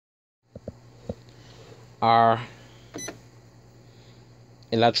our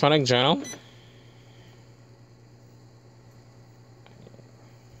electronic journal.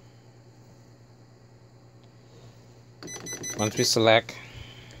 Once we select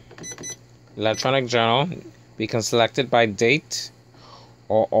electronic journal, we can select it by date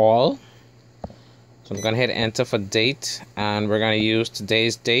or all. So I'm going to hit enter for date, and we're going to use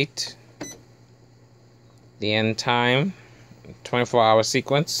today's date, the end time, 24-hour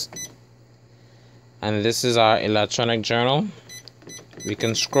sequence. And this is our electronic journal. We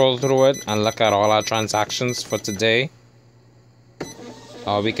can scroll through it and look at all our transactions for today.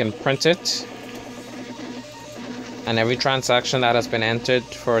 Or we can print it. And every transaction that has been entered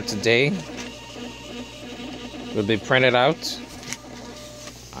for today will be printed out.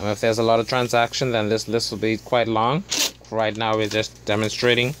 And if there's a lot of transactions, then this list will be quite long. Right now we're just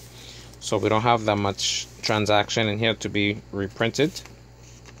demonstrating, so we don't have that much transaction in here to be reprinted.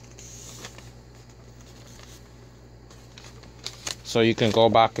 So you can go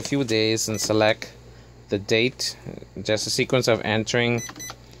back a few days and select the date, just a sequence of entering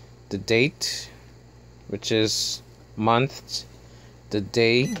the date, which is month, the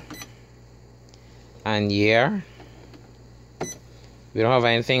day, and year. We don't have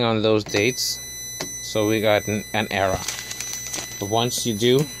anything on those dates, so we got an error. But once you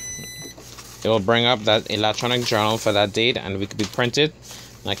do, it will bring up that electronic journal for that date, and we could be printed.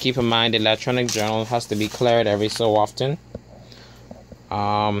 Now keep in mind, the electronic journal has to be cleared every so often.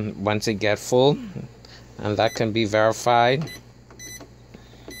 Once it gets full, and that can be verified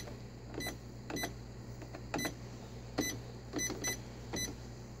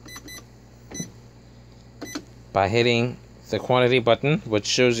by hitting the quantity button, which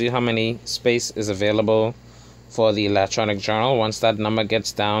shows you how many space is available for the electronic journal. Once that number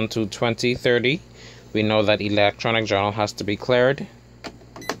gets down to 2030, we know that electronic journal has to be cleared.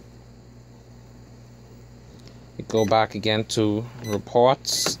 We go back again to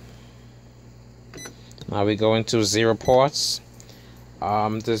reports. Now we go into Z reports.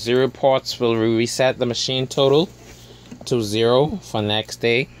 The Z reports will reset the machine total to 0 for next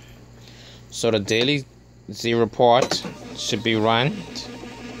day. So the daily Z report should be run.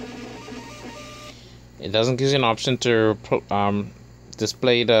 It doesn't give you an option to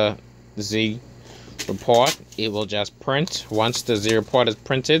display the Z report. It will just print. Once the Z report is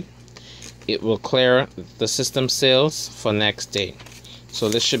printed, it will clear the system sales for next day. So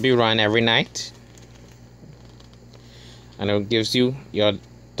this should be run every night, and it gives you your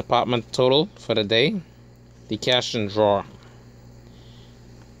department total for the day, the cash and drawer,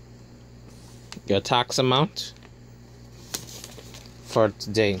 your tax amount for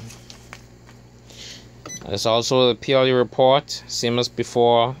today. There's also the PLE report, same as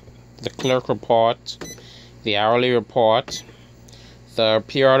before, the clerk report, the hourly report, the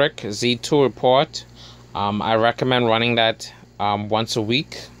periodic Z2 report. I recommend running that once a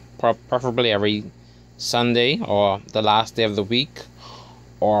week, preferably every Sunday or the last day of the week.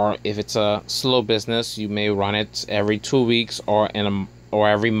 Or if it's a slow business, you may run it every 2 weeks or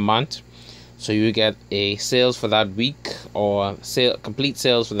every month. So you get a sales for that week, or complete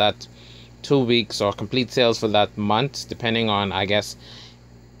sales for that 2 weeks, or complete sales for that month, depending on, I guess,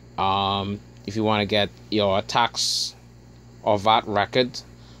 if you want to get your tax or VAT record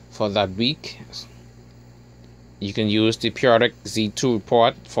for that week. You can use the periodic Z2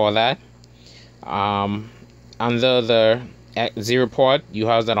 report for that. Under the Z report, you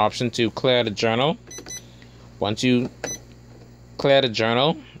have that option to clear the journal. Once you clear the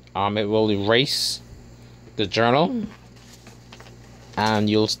journal, it will erase the journal, and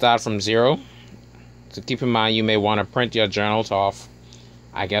you'll start from 0. So keep in mind, you may want to print your journals off,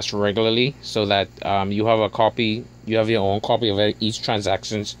 I guess, regularly, so that you have your own copy of each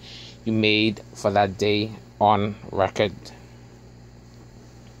transactions you made for that day on record.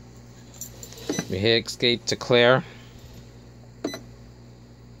 We hit escape to clear.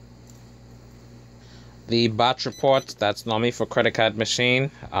 The batch report, that's normally for credit card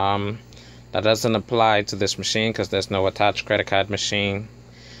machine. That doesn't apply to this machine because there's no attached credit card machine.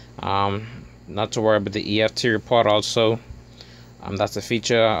 Not to worry about the EFT report also. That's a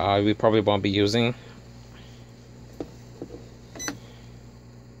feature we probably won't be using.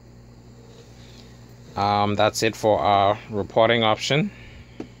 That's it for our reporting option.